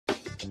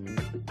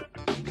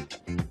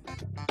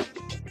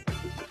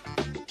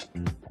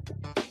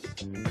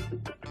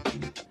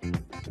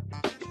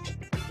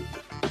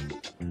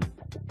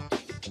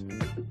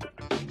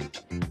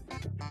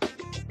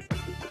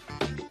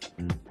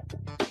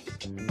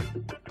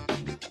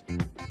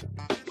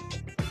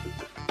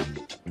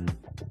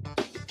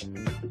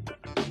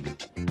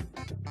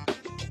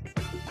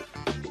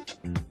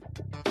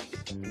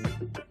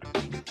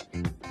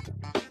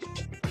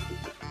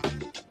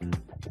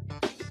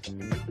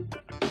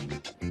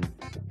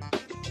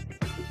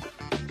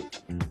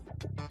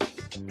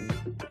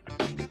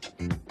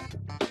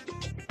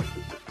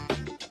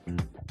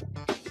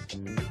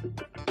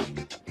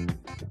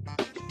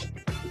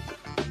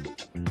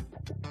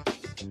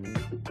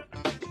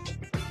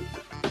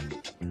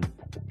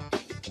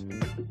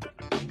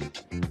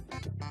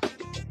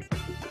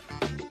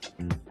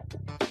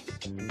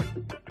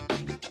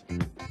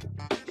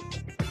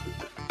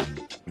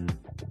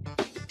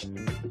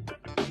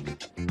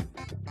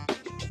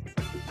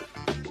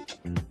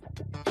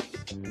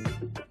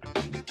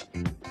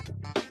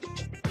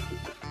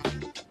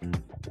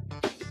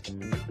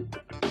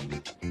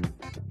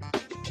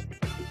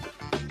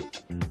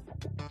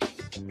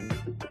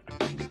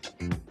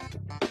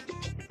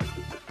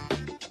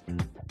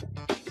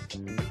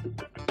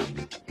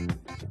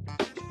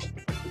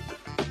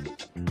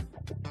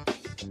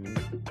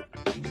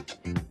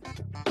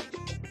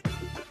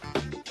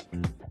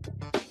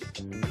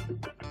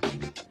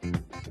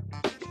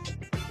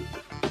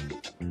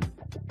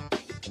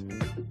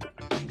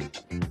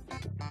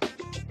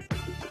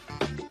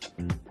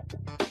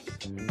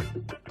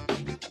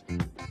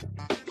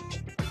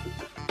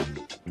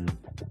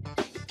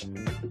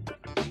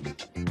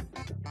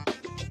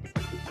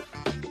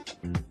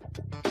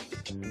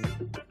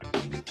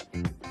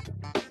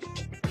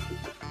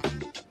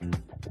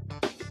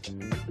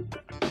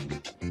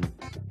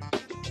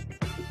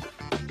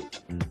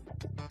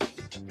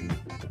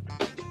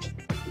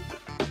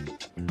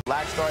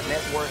Black Star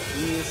Network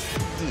is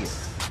here.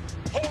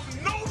 Oh,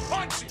 no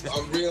punches!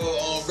 I'm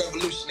real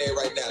revolutionary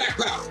right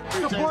now.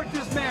 Support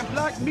this man,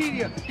 Black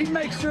Media. He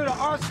makes sure that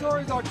our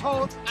stories are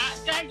told.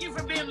 Thank you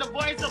for being the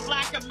voice of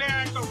Black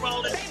America,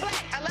 Roland. Stay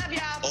black. I love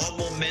y'all. All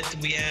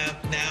momentum we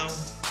have now,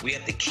 we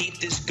have to keep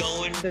this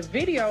going. The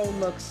video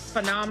looks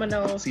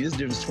phenomenal. See, this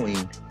difference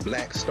between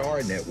Black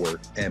Star Network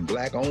and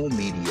black-owned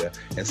media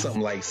and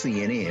something like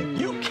CNN.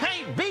 You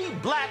can't be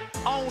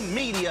black-owned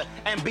media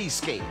and be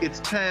scared. It's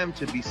time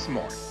to be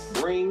smart.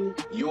 Bring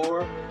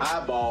your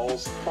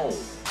eyeballs home.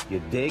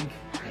 You dig?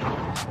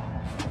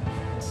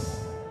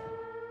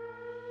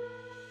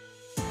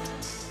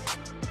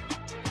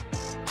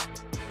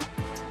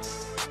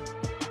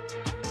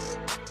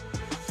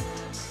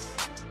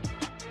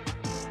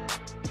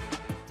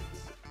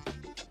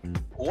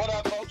 What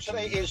up, folks?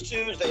 Today is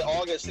Tuesday,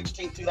 August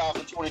 16,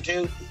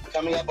 2022.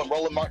 Coming up on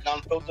Roland Martin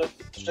Unfiltered,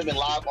 streaming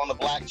live on the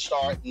Black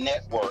Star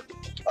Network.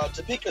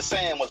 Topeka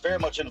Sam was very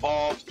much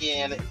involved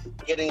in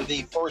getting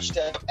the First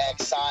Step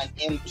Act signed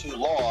into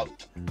law.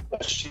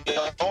 But she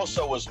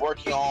also was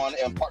working on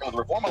and partnering with the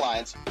Reform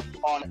Alliance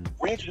on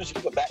reintroducing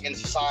people back into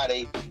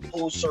society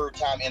who served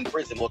time in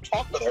prison. We'll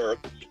talk with her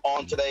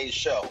on today's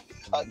show.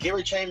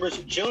 Gary Chambers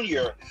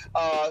Jr.,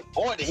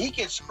 boy, did he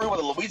get screwed with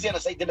the Louisiana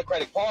State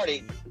Democratic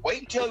Party.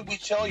 Wait until we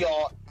tell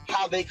y'all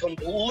how they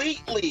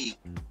completely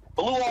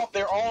blew off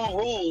their own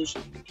rules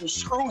to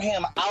screw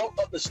him out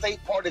of the state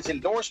party's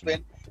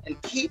endorsement and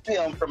keep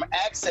him from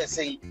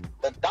accessing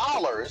the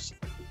dollars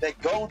that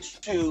go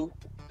to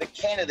the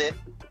candidate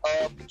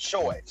of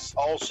choice.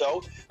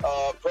 Also,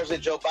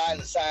 President Joe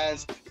Biden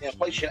signs the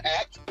Inflation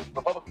Act.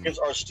 Republicans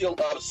are still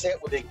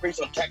upset with the increase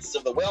on taxes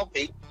of the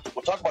wealthy.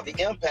 We'll talk about the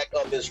impact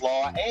of this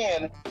law,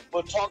 and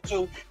we'll talk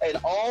to an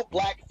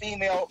all-black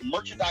female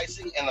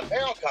merchandising and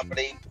apparel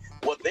company,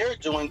 what they're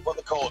doing for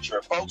the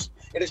culture. Folks,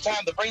 it is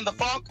time to bring the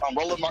funk on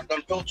Roland Martin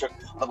Unfiltered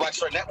on the Black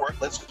Star Network.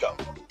 Let's go.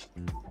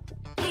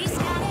 He's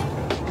got it.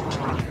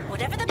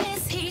 Whatever the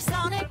miss, he's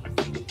on it.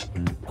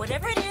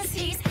 Whatever it is,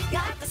 he's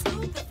got the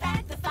scoop, the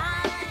fact, the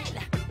find.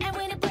 And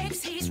when it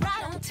breaks, he's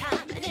right on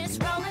time and it's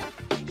rolling.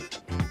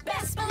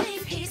 Best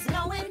believe he's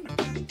knowing.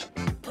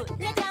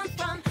 Putting it down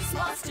from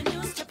sports to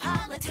news to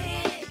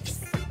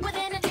politics. With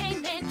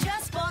entertainment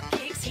just for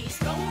kicks,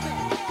 he's rolling.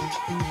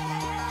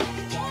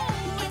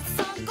 It's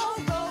on go,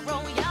 roll,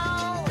 roll,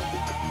 y'all.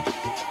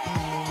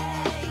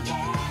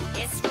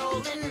 It's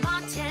Roland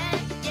Martin,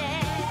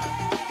 yeah.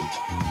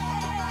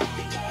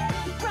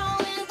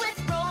 Rolling with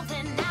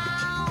Roland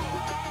now.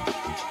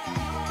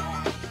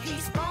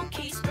 He's funk,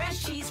 he's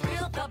fresh, he's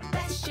real, the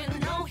best, you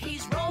know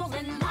he's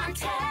Roland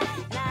Martin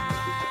now.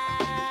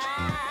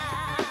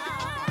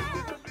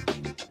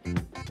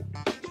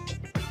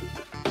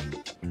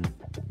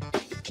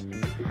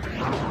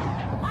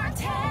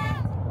 Martin.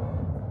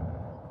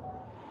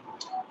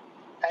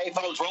 Hey,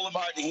 folks, Roland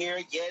Martin here.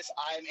 Yes,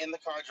 I am in the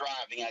car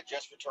driving. I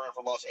just returned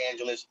from Los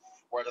Angeles,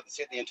 where I was at the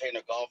Sydney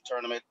Entertainer Golf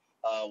Tournament.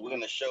 We're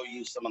going to show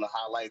you some of the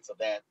highlights of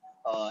that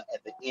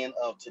at the end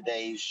of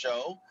today's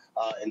show.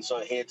 And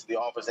so head to the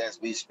office as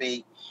we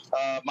speak.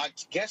 My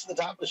guest at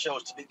the top of the show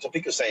is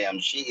Topeka Sam.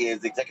 She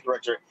is the executive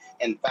director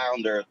and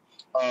founder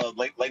of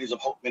Ladies of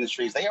Hope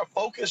Ministries. They are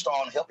focused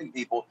on helping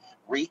people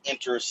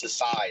re-enter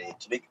society.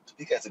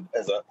 Topeka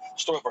has a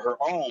story of her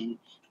own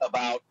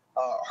about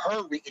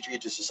her re-entry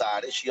into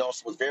society. She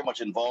also was very much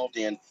involved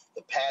in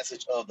the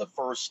passage of the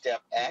First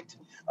Step Act,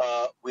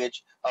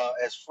 which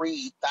has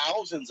freed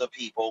thousands of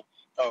people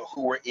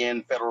who were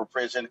in federal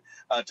prison.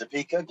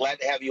 Topeka, glad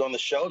to have you on the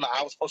show. Now,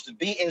 I was supposed to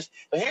be in,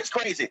 but here's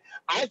crazy.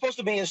 I was supposed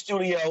to be in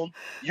studio.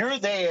 You're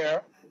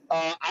there.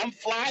 I'm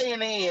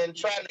flying in,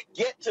 trying to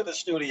get to the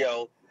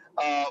studio.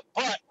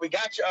 But we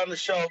got you on the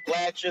show.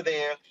 Glad you're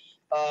there.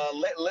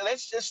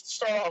 Let's just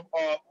start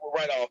off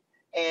right off.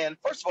 And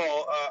first of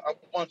all, I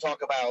want to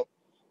talk about,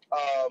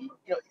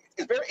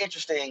 it's very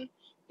interesting.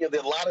 There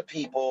are a lot of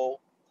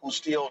people who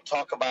still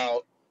talk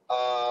about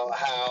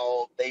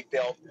how they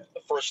felt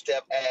the First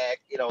Step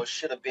Act,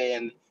 should have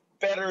been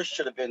better,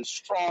 should have been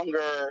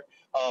stronger.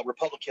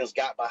 Republicans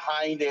got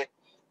behind it.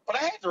 But I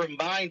had to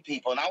remind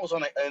people, and I was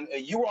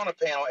you were on a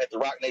panel at the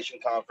Rock Nation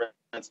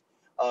conference.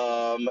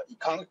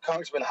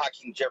 Congressman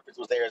Hakeem Jeffries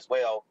was there as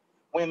well.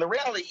 When the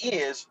reality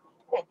is,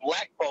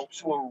 black folks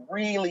who were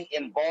really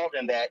involved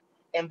in that,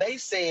 and they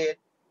said,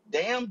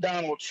 damn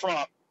Donald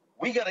Trump,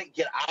 we got to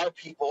get our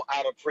people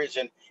out of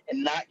prison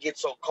and not get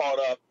so caught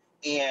up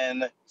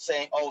in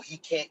saying, oh, he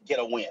can't get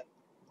a win.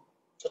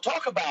 So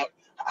talk about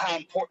how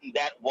important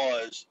that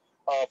was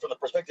from the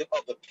perspective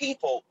of the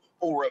people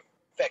who were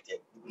affected,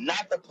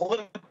 not the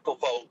political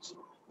folks,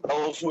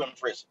 those who are in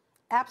prison.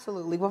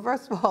 Absolutely. Well,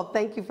 first of all,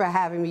 thank you for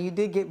having me. You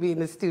did get me in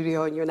the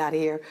studio and you're not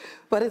here,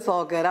 but it's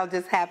all good. I'm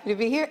just happy to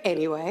be here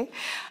anyway.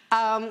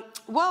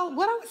 Well,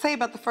 what I would say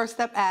about the First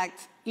Step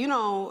Act,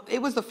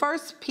 it was the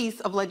first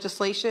piece of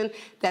legislation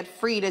that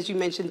freed, as you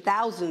mentioned,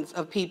 thousands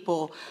of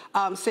people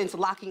since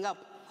locking up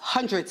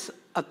hundreds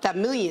of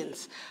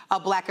millions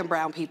of black and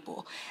brown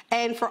people.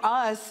 And for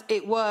us,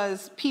 it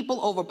was people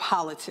over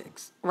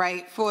politics,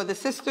 right? For the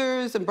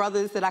sisters and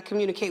brothers that I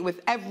communicate with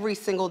every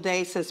single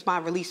day since my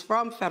release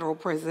from federal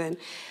prison,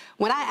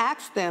 when I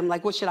asked them,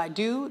 what should I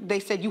do? They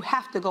said, you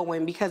have to go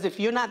in, because if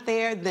you're not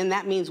there, then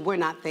that means we're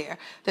not there.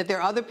 That there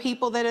are other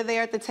people that are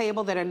there at the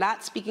table that are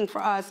not speaking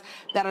for us,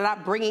 that are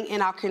not bringing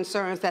in our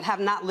concerns, that have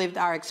not lived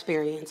our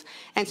experience.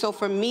 And so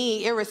for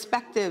me,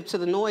 irrespective to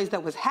the noise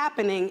that was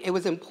happening, it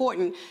was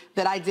important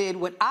that I did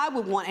what I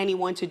would want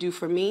anyone to do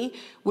for me,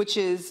 which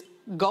is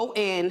go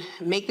in,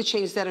 make the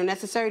changes that are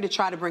necessary to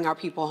try to bring our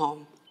people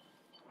home.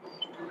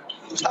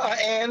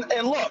 And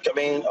look,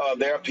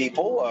 there are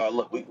people,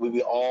 look,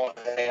 we all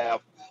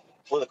have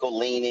political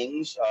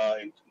leanings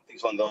and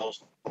things along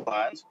those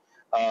lines.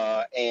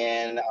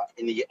 And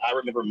I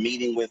remember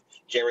meeting with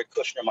Jared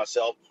Kushner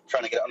myself,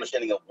 trying to get an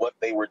understanding of what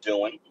they were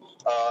doing.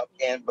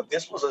 But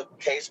this was a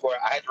case where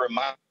I had to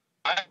remind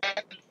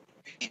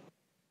people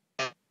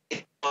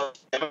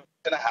in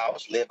the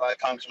House, led by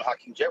Congressman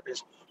Hakeem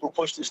Jeffries, who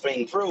pushed this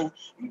thing through.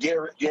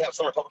 You have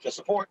some Republican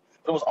support,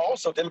 but it was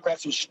also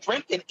Democrats who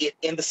strengthened it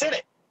in the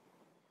Senate.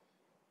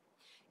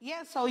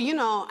 Yeah, so,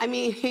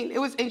 it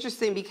was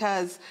interesting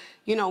because,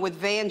 with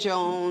Van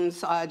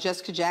Jones,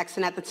 Jessica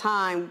Jackson at the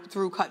time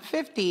through Cut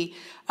 50,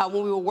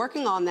 when we were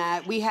working on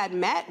that, we had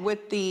met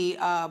with the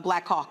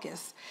Black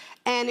Caucus.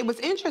 And it was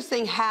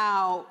interesting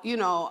how,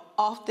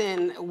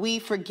 often we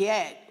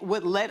forget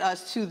what led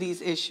us to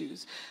these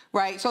issues,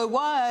 right? So it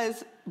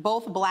was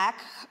both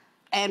black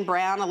and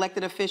brown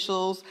elected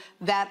officials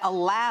that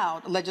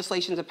allowed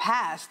legislation to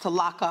pass to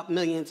lock up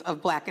millions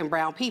of black and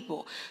brown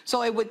people.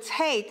 So it would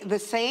take the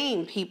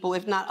same people,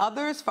 if not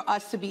others, for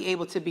us to be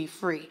able to be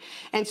free.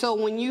 And so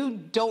when you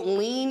don't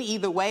lean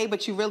either way,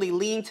 but you really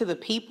lean to the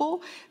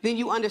people, then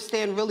you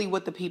understand really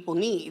what the people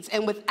needs.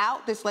 And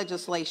without this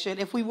legislation,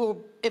 if we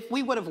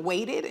would have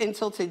waited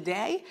until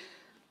today,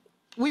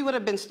 we would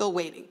have been still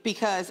waiting,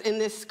 because in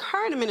this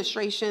current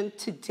administration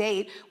to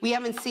date, we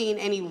haven't seen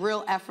any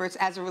real efforts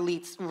as it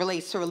relates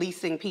to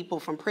releasing people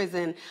from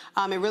prison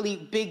and really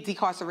big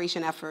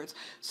decarceration efforts.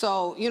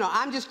 So,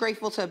 I'm just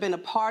grateful to have been a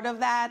part of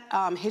that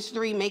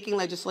history, making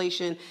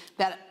legislation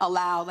that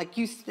allowed, like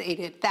you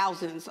stated,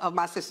 thousands of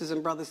my sisters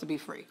and brothers to be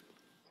free.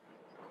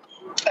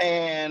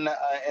 And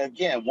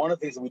again, one of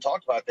the things that we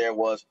talked about there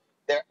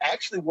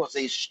actually was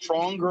a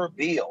stronger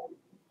bill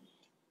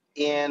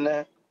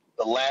in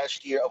the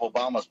last year of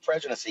Obama's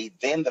presidency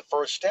than the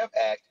First Step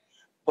Act,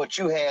 but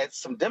you had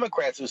some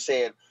Democrats who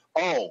said,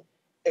 oh,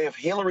 if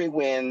Hillary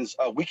wins,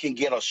 we can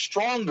get a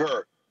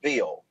stronger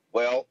bill.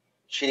 Well,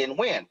 she didn't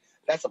win.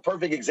 That's a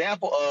perfect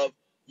example of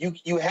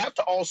you have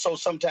to also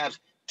sometimes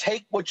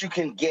take what you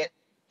can get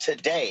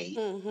today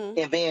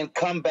and then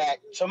come back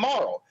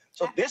tomorrow.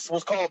 So this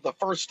was called the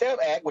First Step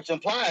Act, which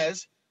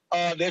implies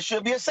there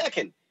should be a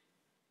second.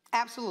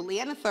 Absolutely,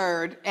 and a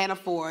third, and a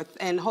fourth,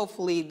 and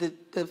hopefully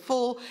the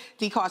full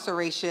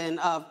decarceration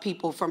of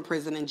people from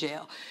prison and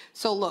jail.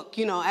 So look,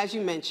 you know, as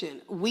you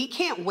mentioned, we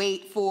can't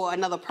wait for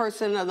another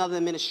person, another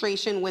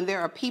administration, when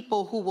there are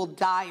people who will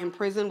die in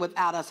prison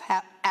without us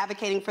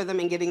advocating for them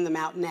and getting them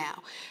out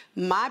now.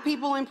 My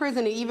people in prison,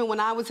 and even when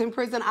I was in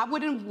prison, I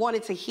wouldn't want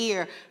it to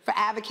hear for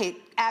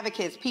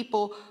advocates,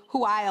 people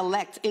who I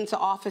elect into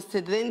office,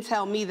 to then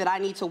tell me that I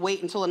need to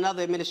wait until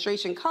another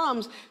administration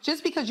comes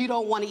just because you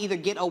don't want to either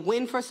get a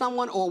win for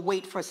someone or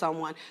wait for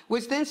someone,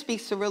 which then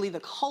speaks to really the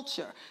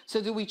culture.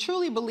 So do we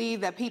truly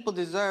believe that people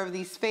deserve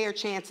these fair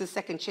chances,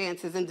 second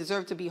chances, and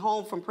deserve to be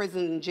home from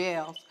prison and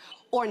jails,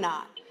 or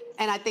not?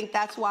 And I think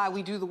that's why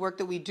we do the work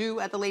that we do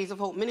at the Ladies of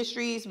Hope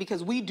Ministries,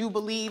 because we do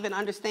believe and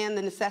understand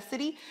the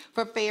necessity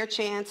for fair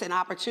chance and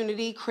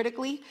opportunity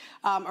critically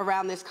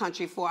around this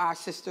country for our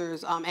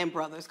sisters and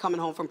brothers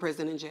coming home from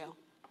prison and jail.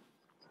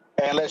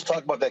 And let's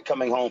talk about that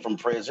coming home from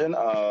prison.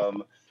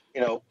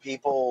 You know,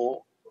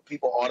 people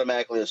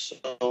automatically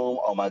assume,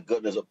 oh my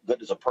goodness,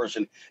 a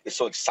person is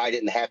so excited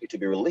and happy to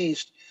be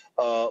released.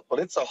 But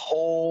it's a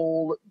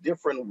whole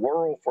different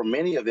world for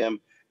many of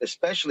them,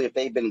 especially if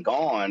they've been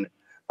gone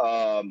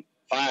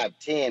 5,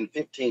 10,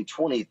 15,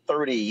 20,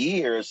 30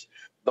 years.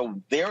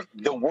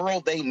 The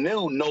world they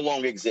knew no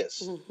longer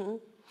exists. Mm-hmm.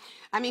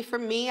 I mean, for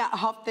me, I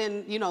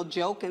often, you know,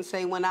 joke and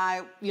say when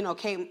I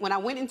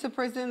went into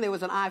prison, there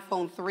was an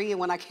iPhone 3, and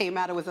when I came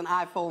out, it was an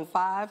iPhone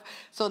 5.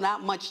 So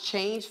not much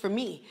changed for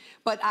me.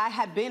 But I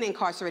had been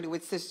incarcerated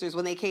with sisters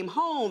when they came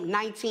home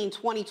 19,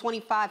 20,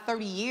 25,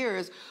 30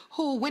 years,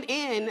 who went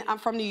in, I'm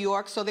from New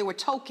York, so there were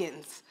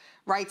tokens,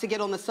 right, to get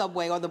on the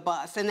subway or the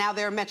bus. And now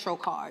there are Metro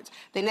cards.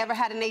 They never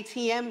had an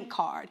ATM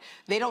card.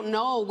 They don't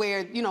know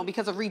where, you know,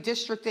 because of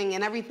redistricting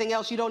and everything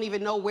else, you don't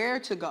even know where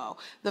to go.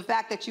 The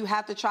fact that you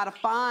have to try to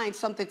find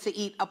something to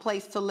eat, a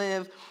place to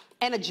live,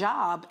 and a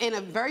job in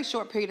a very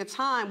short period of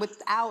time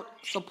without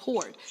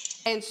support.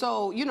 And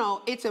so, you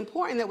know, it's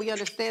important that we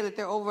understand that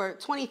there are over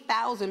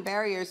 20,000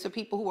 barriers to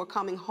people who are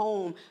coming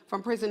home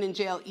from prison and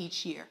jail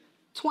each year.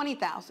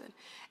 20,000.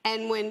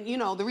 And when, you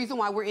know, the reason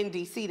why we're in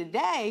D.C.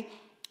 today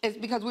is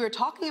because we were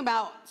talking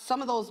about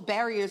some of those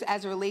barriers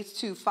as it relates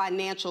to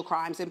financial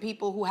crimes and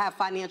people who have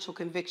financial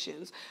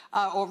convictions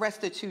or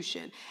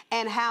restitution,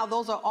 and how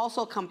those are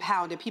also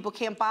compounded. People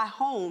can't buy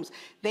homes.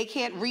 They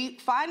can't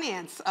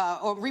refinance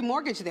or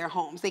remortgage their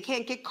homes. They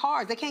can't get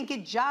cars. They can't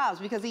get jobs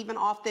because even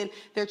often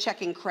they're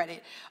checking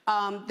credit.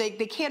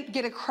 They can't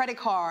get a credit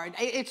card.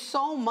 It's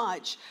so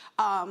much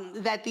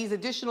that these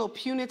additional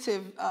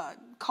punitive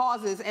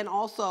causes and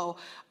also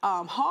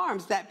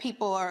harms that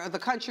people or the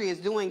country is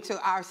doing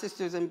to our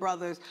sisters and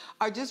brothers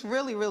are just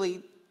really,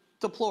 really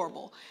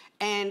deplorable.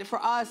 And for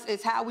us,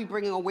 it's how we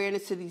bring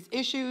awareness to these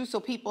issues so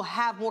people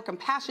have more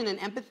compassion and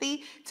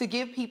empathy to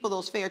give people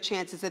those fair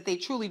chances that they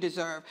truly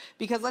deserve.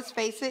 Because let's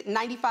face it,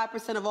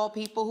 95% of all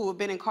people who have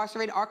been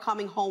incarcerated are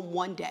coming home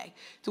one day.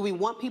 Do we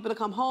want people to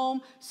come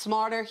home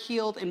smarter,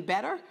 healed, and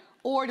better?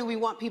 Or do we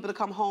want people to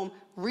come home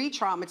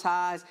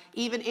re-traumatized,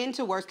 even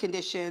into worse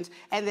conditions,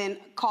 and then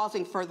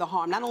causing further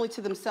harm, not only to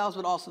themselves,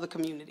 but also the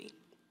community?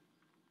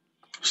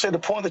 So the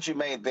point that you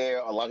made there,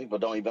 a lot of people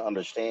don't even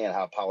understand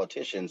how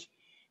politicians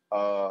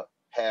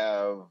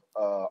have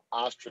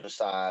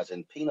ostracized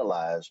and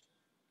penalized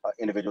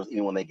individuals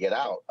even when they get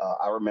out.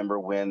 I remember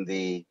when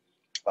the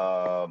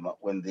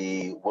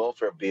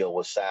welfare bill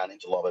was signed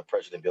into law by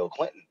President Bill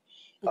Clinton.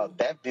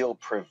 That bill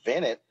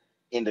prevented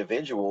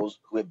individuals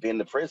who had been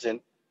to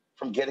prison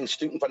from getting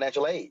student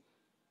financial aid.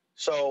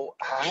 So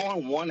how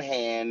on one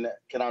hand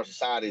can our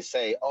society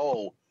say,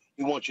 oh,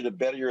 we want you to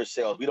better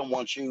yourselves. We don't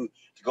want you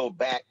to go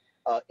back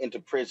into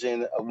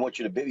prison. We want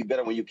you to be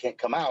better when you can't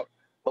come out.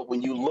 But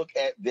when you look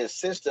at this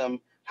system,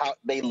 how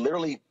they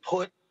literally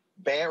put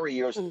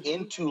barriers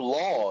into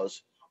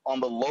laws on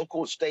the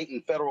local, state,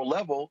 and federal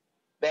level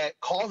that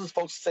causes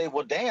folks to say,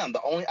 well, damn,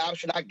 the only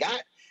option I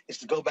got is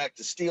to go back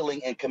to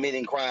stealing and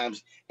committing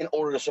crimes in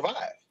order to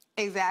survive.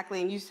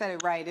 Exactly, and you said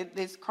it right.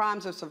 It's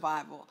crimes of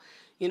survival.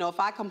 You know, if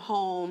I come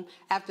home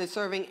after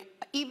serving,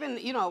 even,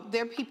 you know,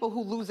 there are people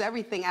who lose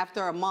everything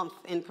after a month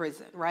in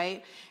prison,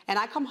 right? And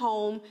I come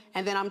home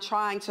and then I'm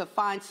trying to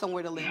find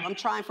somewhere to live. I'm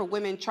trying for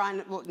women,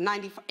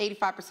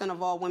 85%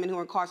 of all women who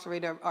are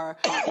incarcerated are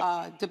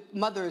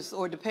mothers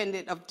or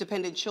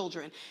dependent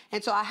children.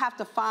 And so I have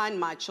to find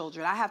my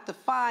children. I have to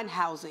find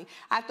housing.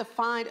 I have to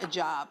find a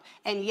job.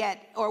 And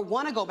yet, or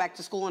want to go back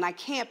to school, and I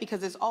can't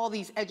because there's all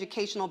these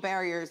educational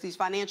barriers, these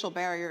financial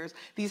barriers,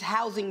 these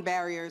housing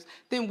barriers.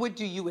 Then what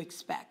do you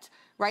expect?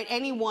 Right?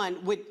 Anyone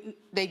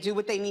they do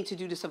what they need to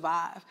do to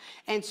survive.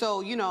 And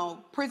so, you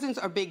know, prisons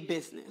are big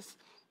business.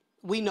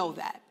 We know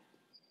that.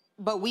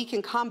 But we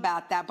can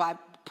combat that by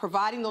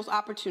providing those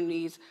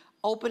opportunities,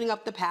 opening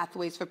up the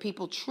pathways for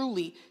people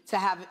truly to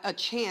have a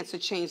chance to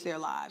change their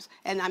lives.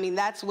 And I mean,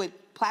 that's what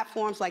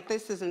platforms like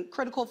this isn't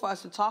critical for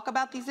us to talk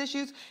about these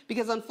issues,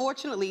 because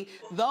unfortunately,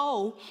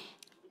 though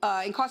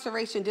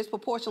incarceration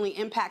disproportionately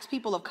impacts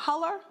people of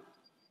color,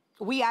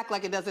 we act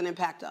like it doesn't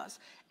impact us.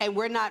 And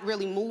we're not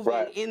really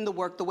moving in the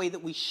work the way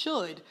that we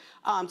should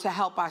to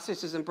help our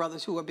sisters and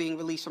brothers who are being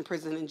released from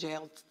prison and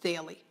jail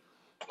daily.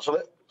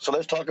 So So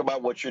let's talk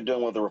about what you're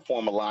doing with the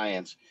Reform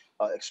Alliance.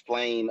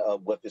 Explain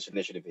what this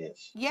initiative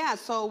is. Yeah,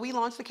 so we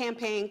launched a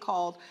campaign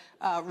called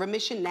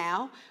Remission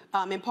Now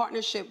in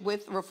partnership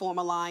with Reform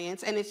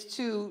Alliance, and it's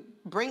to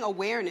bring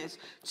awareness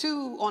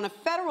to, on a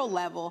federal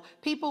level,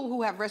 people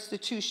who have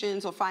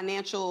restitutions or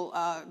financial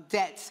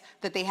debts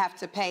that they have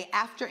to pay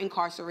after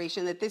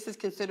incarceration, that this is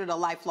considered a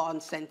lifelong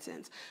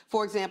sentence.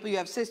 For example, you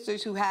have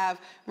sisters who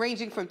have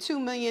ranging from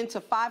 $2 million to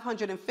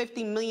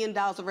 $550 million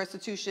of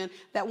restitution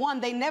that,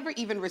 one, they never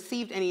even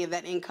received any of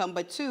that income,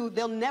 but two,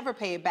 they'll never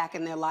pay it back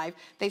in their life.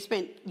 They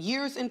spent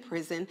years in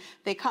prison.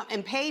 They come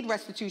and paid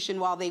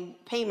restitution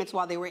payments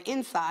while they were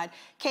inside,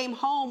 came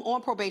home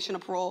on probation or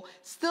parole,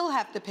 still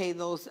have to pay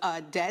those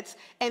debts,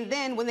 and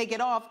then when they get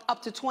off,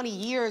 up to 20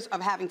 years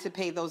of having to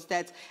pay those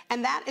debts.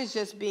 And that is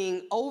just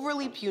being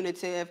overly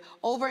punitive,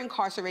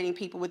 over-incarcerating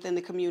people within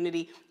the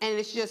community, and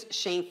it's just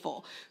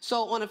shameful.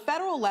 So on a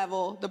federal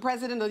level, the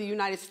President of the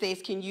United States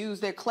can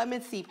use their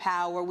clemency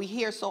power. We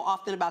hear so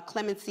often about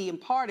clemency and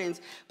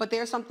pardons, but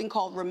there's something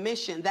called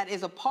remission that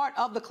is a part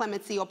of the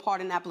clemency or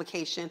pardon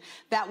application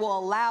that will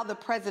allow the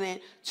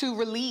president to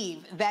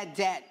relieve that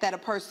debt that a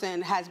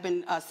person has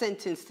been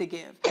sentenced to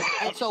give.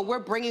 And so we're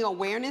bringing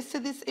awareness to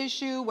this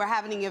issue. We're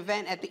having an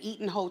event at the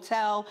Eaton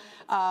Hotel,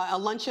 a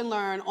lunch and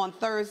learn on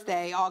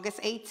Thursday, August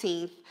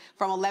 18th,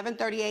 from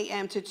 11:30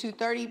 a.m. to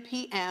 2:30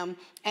 p.m.,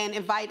 and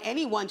invite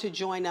anyone to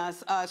join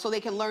us so they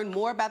can learn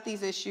more about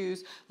these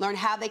issues, learn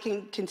how they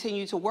can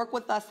continue to work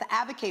with us to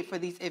advocate for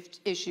these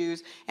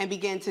issues, and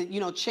begin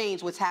to,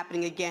 change what's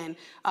happening again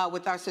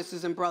with our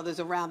sisters and brothers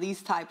around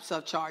these types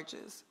of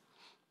charges.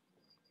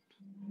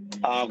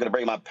 I'm going to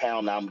bring my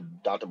panel now. I'm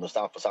Dr.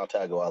 Mustafa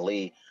Santiago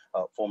Ali,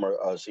 former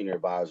senior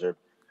advisor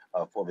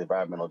for the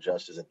environmental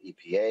justice at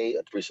EPA,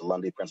 Teresa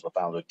Lundy, principal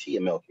founder of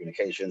TML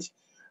Communications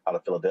out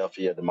of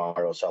Philadelphia,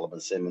 Demario Sullivan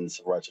Simmons,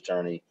 civil rights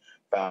attorney,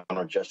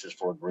 founder of Justice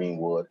for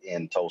Greenwood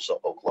in Tulsa,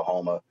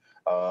 Oklahoma.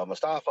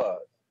 Mustafa,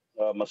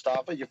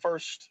 you're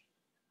first.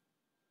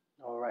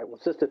 All right. Well,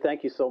 sister,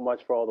 thank you so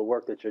much for all the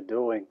work that you're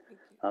doing.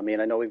 I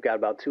mean, I know we've got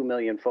about 2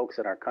 million folks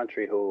in our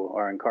country who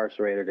are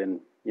incarcerated in,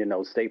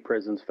 state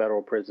prisons,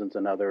 federal prisons,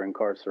 and other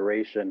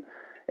incarceration.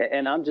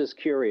 And I'm just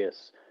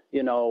curious,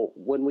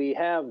 when we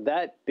have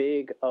that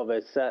big of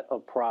a set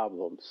of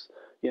problems,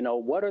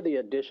 what are the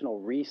additional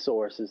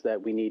resources that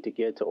we need to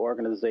get to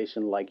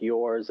organizations like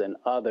yours and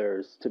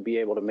others to be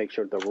able to make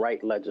sure the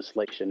right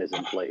legislation is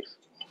in place?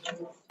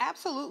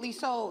 Absolutely.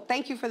 So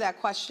thank you for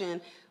that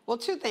question. Well,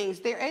 two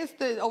things. There is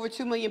the over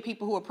 2 million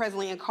people who are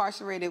presently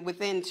incarcerated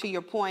within, to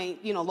your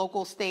point,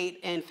 local, state,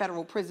 and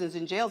federal prisons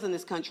and jails in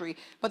this country.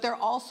 But there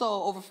are also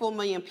over 4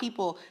 million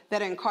people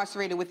that are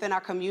incarcerated within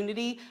our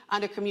community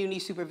under community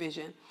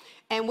supervision.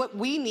 And what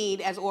we need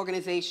as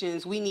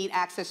organizations, we need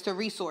access to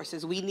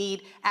resources. We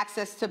need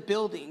access to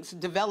buildings,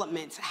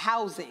 developments,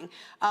 housing.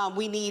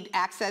 We need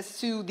access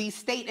to these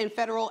state and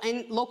federal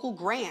and local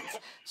grants.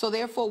 So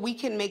therefore, we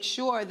can make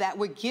sure that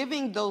we're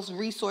giving those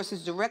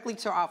resources directly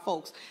to our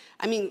folks.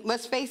 I mean,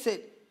 let's face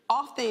it,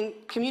 often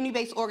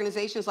community-based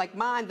organizations like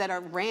mine that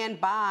are ran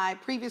by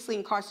previously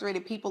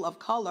incarcerated people of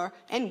color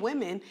and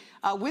women,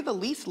 we're the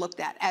least looked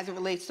at as it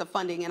relates to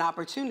funding and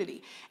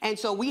opportunity. And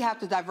so we have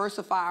to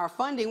diversify our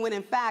funding when,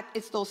 in fact,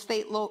 it's those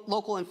state,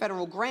 local, and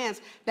federal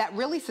grants that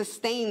really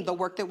sustain the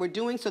work that we're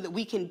doing so that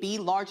we can be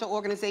larger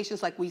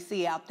organizations like we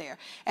see out there.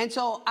 And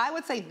so I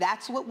would say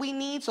that's what we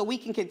need so we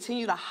can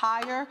continue to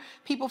hire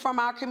people from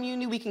our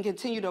community. We can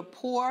continue to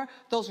pour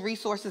those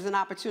resources and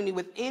opportunity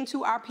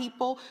into our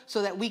people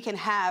so that we can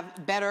have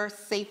better,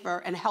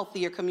 safer, and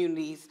healthier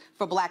communities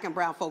for Black and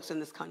brown folks in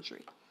this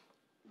country.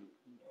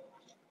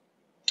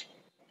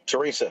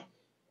 Teresa.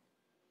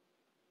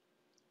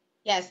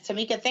 Yes,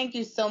 Tamika, thank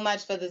you so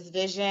much for this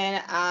vision.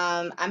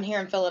 I'm here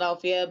in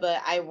Philadelphia,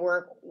 but I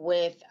work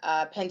with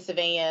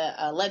Pennsylvania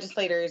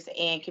legislators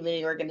and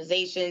community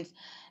organizations,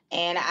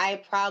 and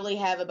I probably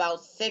have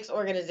about 6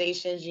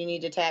 organizations you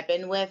need to tap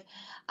in with.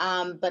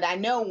 But I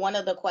know one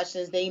of the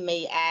questions they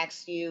may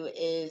ask you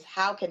is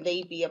how can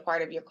they be a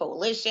part of your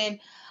coalition?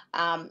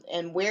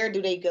 And where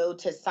do they go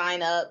to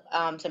sign up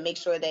to make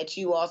sure that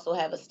you also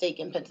have a stake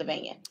in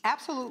Pennsylvania?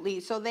 Absolutely.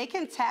 So they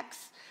can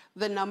text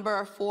the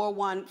number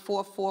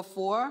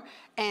 41444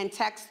 and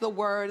text the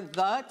word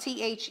the,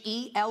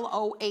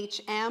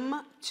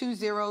 THELOHM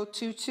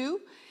 2022.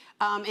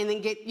 And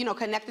then get,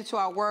 connected to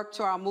our work,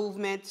 to our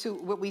movement, to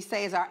what we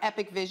say is our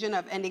epic vision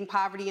of ending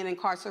poverty and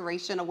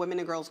incarceration of women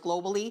and girls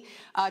globally,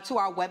 to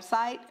our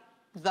website,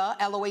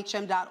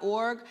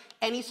 thelohm.org,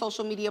 any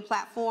social media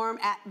platform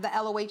at the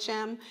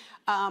LOHM.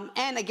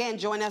 And again,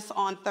 join us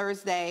on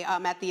Thursday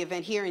at the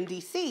event here in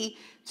DC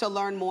to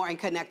learn more and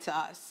connect to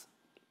us.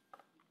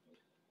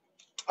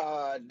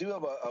 I do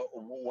have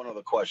one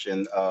other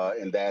question,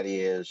 and that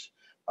is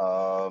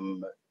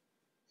the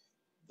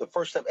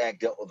First Step Act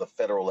dealt with the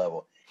federal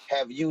level.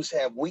 Have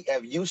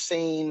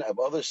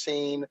others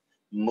seen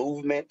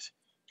movement,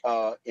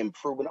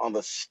 improvement on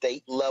the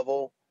state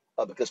level?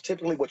 Because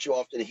typically what you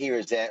often hear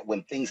is that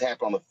when things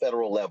happen on the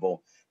federal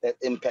level, that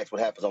impacts what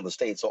happens on the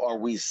state. So are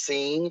we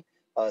seeing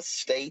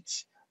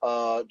states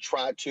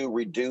try to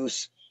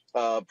reduce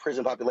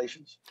prison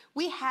populations?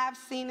 We have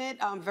seen it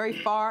very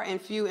far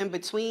and few in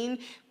between,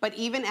 but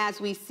even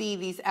as we see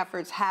these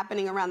efforts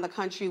happening around the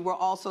country, we're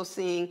also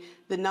seeing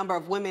the number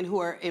of women who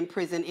are in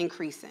prison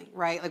increasing,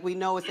 right? Like we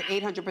know it's an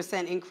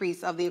 800%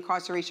 increase of the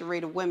incarceration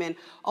rate of women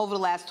over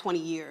the last 20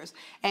 years.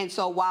 And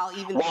so while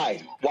even...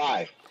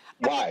 Why?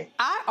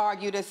 I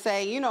argue to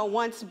say, you know,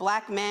 once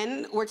black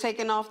men were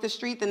taken off the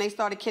street, then they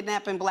started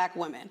kidnapping black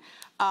women.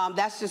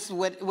 That's just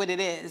what it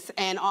is.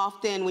 And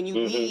often when you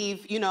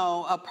leave, you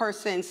know, a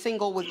person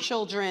single with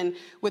children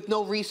with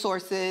no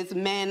resources,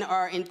 men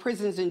are in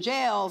prisons and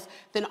jails,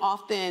 then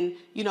often,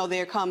 you know,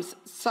 there comes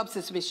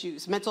substance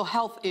issues, mental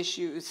health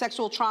issues,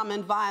 sexual trauma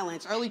and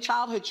violence, early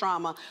childhood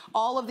trauma,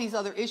 all of these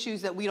other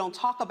issues that we don't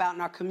talk about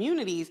in our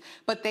communities,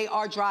 but they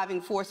are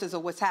driving forces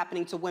of what's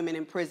happening to women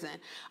in prison.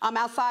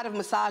 Outside of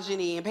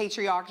misogyny and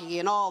patriarchy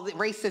and all the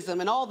racism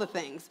and all the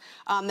things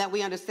that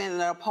we understand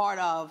that are part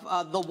of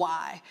the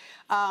why.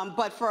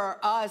 But for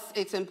us,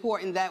 it's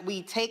important that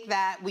we take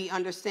that, we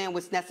understand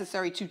what's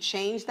necessary to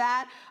change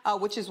that,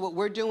 which is what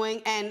we're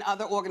doing, and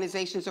other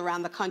organizations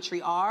around the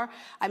country are.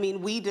 I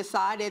mean, we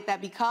decided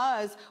that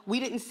because we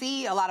didn't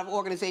see a lot of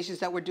organizations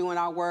that were doing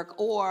our work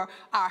or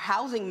our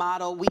housing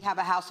model. We have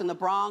a house in the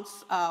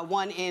Bronx,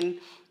 one in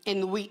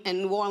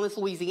New Orleans,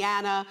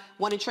 Louisiana,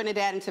 one in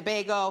Trinidad and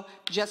Tobago,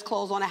 just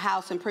closed on a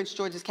house in Prince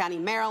George's County,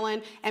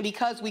 Maryland. And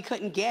because we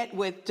couldn't get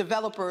with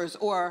developers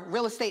or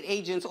real estate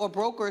agents or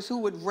brokers who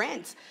would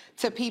rent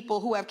to people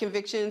who have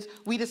convictions,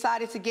 we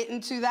decided to get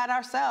into that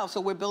ourselves.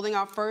 So we're building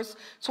our first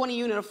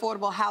 20-unit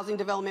affordable housing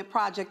development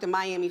project in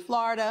Miami,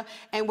 Florida,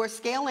 and we're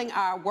scaling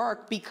our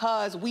work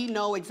because we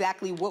know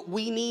exactly what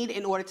we need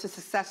in order to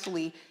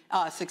successfully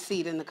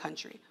succeed in the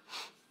country.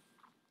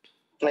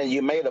 And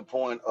you made a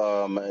point,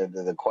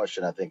 the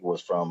question I think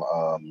was from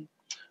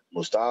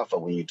Mustafa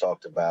when you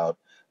talked about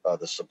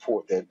the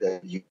support that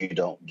you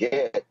don't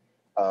get.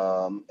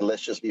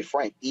 Let's just be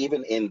frank,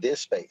 even in this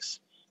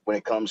space, when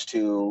it comes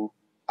to,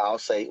 I'll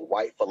say,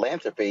 white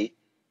philanthropy,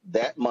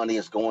 that money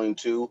is going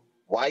to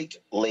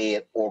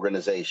white-led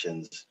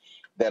organizations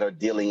that are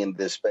dealing in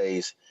this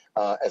space,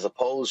 as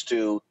opposed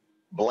to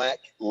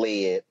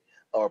black-led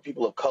or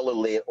people of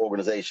color-led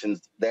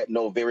organizations that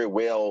know very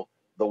well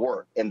the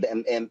work, and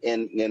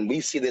we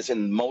see this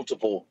in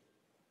multiple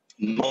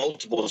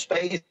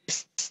spaces,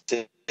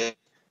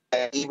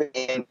 even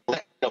in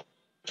black.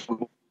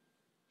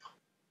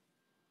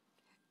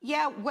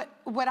 Yeah,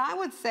 what I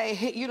would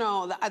say, you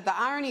know, the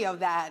irony of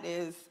that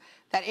is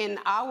that in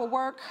our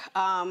work,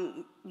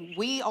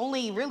 we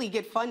only really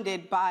get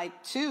funded by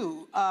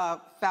two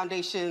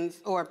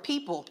foundations or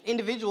people,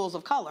 individuals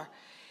of color.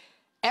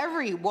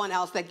 Everyone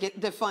else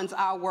that funds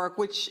our work,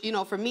 which, you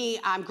know, for me,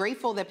 I'm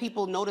grateful that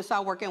people notice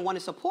our work and want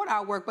to support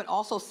our work, but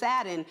also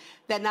saddened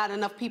that not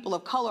enough people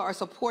of color are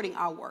supporting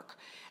our work.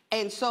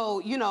 And so,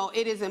 you know,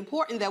 it is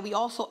important that we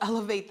also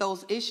elevate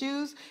those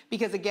issues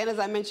because, again, as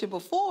I mentioned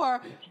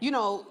before, you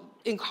know,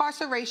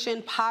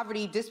 incarceration,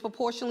 poverty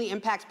disproportionately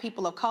impacts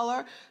people of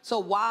color. So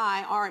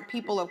why aren't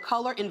people of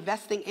color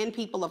investing in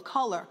people of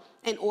color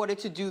in order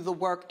to do the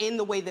work in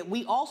the way that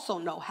we also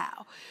know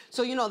how?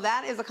 So, you know,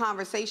 that is a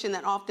conversation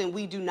that often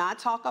we do not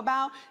talk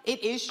about.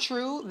 It is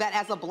true that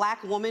as a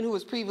black woman who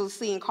was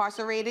previously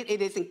incarcerated,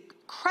 it is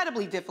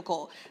incredibly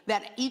difficult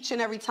that each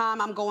and every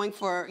time I'm going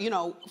for, you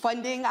know,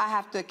 funding, I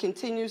have to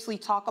continuously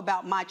talk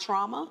about my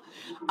trauma,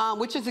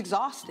 which is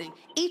exhausting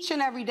each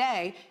and every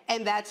day.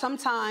 And that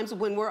sometimes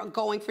when we're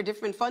going for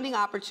different funding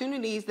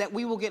opportunities, that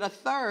we will get a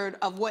third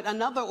of what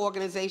another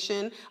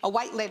organization, a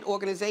white-led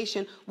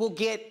organization, will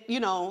get, you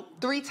know,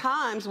 3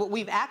 times what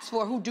we've asked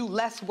for, who do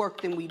less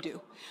work than we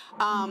do.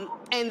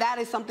 And that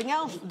is something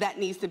else that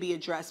needs to be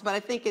addressed. But I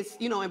think it's,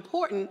 you know,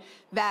 important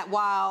that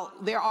while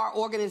there are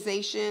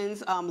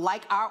organizations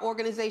like our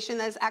organization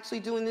that is actually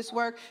doing this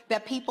work,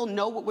 that people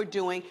know what we're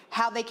doing,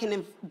 how they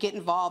can get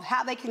involved,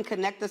 how they can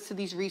connect us to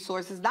these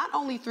resources, not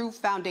only through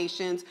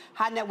foundations,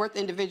 high net worth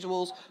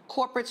individuals,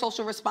 corporate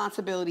social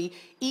responsibility,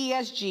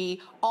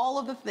 ESG, all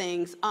of the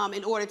things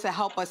in order to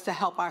help us to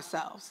help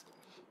ourselves.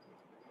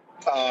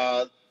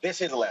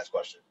 This is the last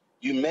question.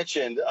 You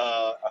mentioned,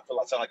 I feel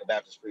like I sound like a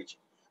Baptist preacher.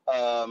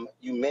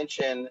 You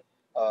mentioned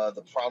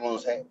the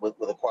problems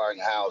with acquiring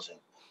housing.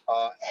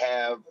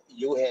 Have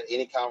you had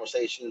any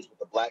conversations with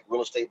the black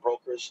real estate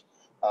brokers?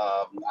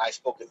 I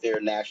spoke at their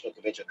national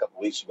convention a couple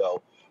of weeks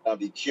ago. I'd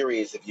be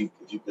curious if you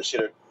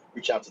considered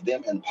reaching out to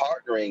them and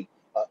partnering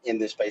in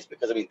this space,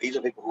 because I mean these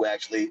are people who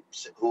actually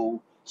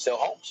sell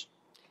homes.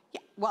 Yeah,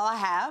 well, I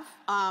have.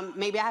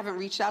 Maybe I haven't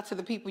reached out to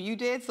the people you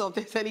did, so if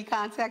there's any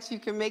contacts you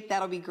can make,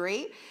 that'll be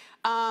great.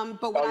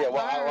 But what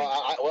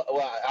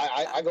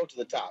I go to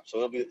the top, so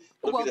it'll be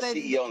the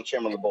CEO and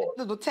chairman of the board.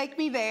 It'll take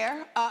me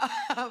there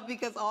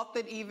because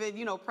often even,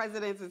 you know,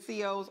 presidents and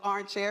CEOs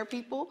aren't chair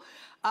people.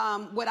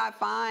 What I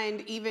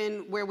find,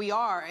 even where we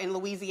are in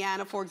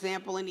Louisiana, for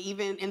example, and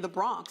even in the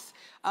Bronx,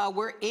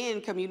 we're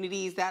in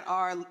communities that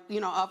are,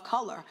 you know, of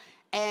color,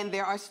 and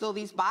there are still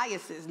these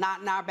biases,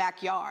 not in our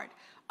backyard.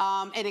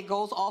 And it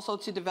goes also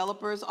to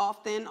developers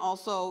often,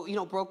 also,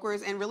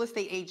 brokers and real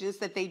estate agents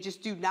that they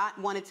just do not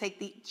want to take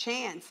the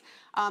chance.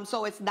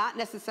 So it's not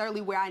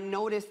necessarily where I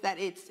notice that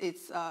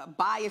it's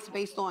biased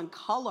based on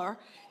color.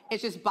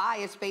 It's just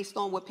biased based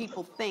on what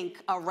people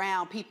think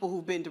around people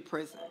who've been to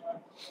prison.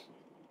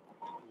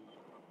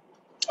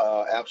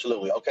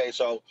 Absolutely. Okay,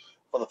 so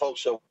for the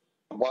folks who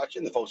are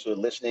watching, the folks who are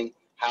listening,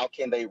 how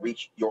can they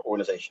reach your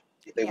organization?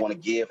 If they want to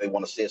give, they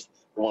want to assist,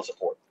 they want to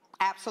support.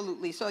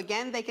 Absolutely. So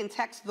again, they can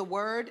text the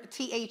word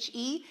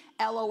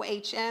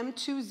THELOHM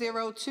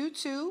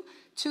 2022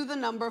 to the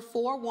number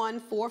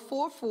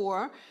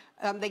 41444.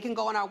 They can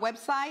go on our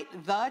website,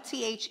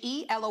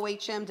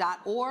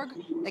 thethelohm.org.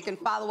 They can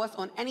follow us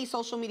on any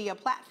social media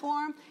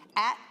platform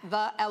at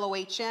the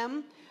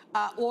LOHM,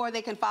 or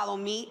they can follow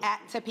me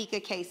at Topeka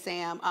K.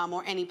 Sam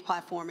or any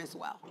platform as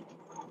well.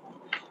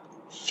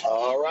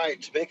 All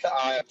right, Topeka,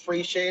 I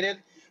appreciate it.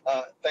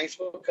 Thanks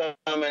for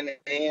coming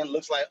in.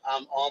 Looks like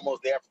I'm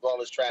almost there after all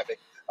this traffic,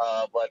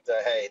 but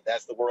hey,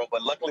 that's the world.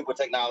 But luckily with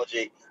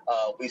technology,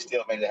 we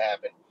still made it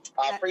happen.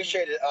 I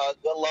appreciate it.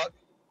 Good luck,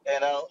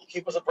 and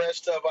keep us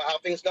abreast of how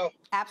things go.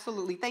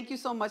 Absolutely. Thank you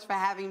so much for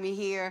having me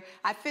here.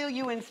 I feel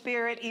you in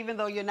spirit, even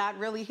though you're not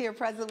really here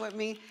present with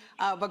me,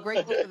 but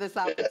grateful for this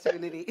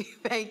opportunity.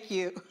 Thank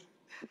you.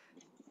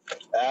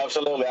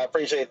 Absolutely. I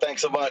appreciate it.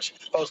 Thanks so much.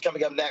 Folks,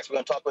 coming up next, we're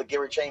going to talk with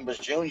Gary Chambers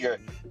Jr.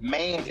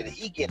 Man, did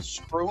he get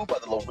screwed by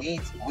the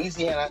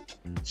Louisiana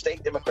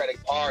State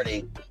Democratic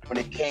Party when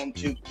it came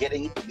to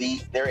getting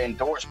their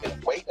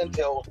endorsement. Wait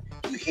until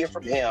you hear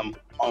from him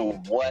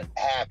on what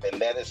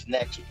happened. That is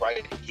next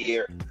right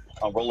here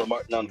on Roland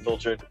Martin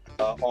Unfiltered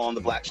on the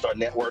Black Star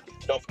Network.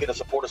 Don't forget to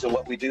support us in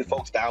what we do,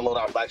 folks. Download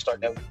our Black Star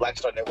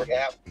Network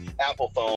app, Apple phone.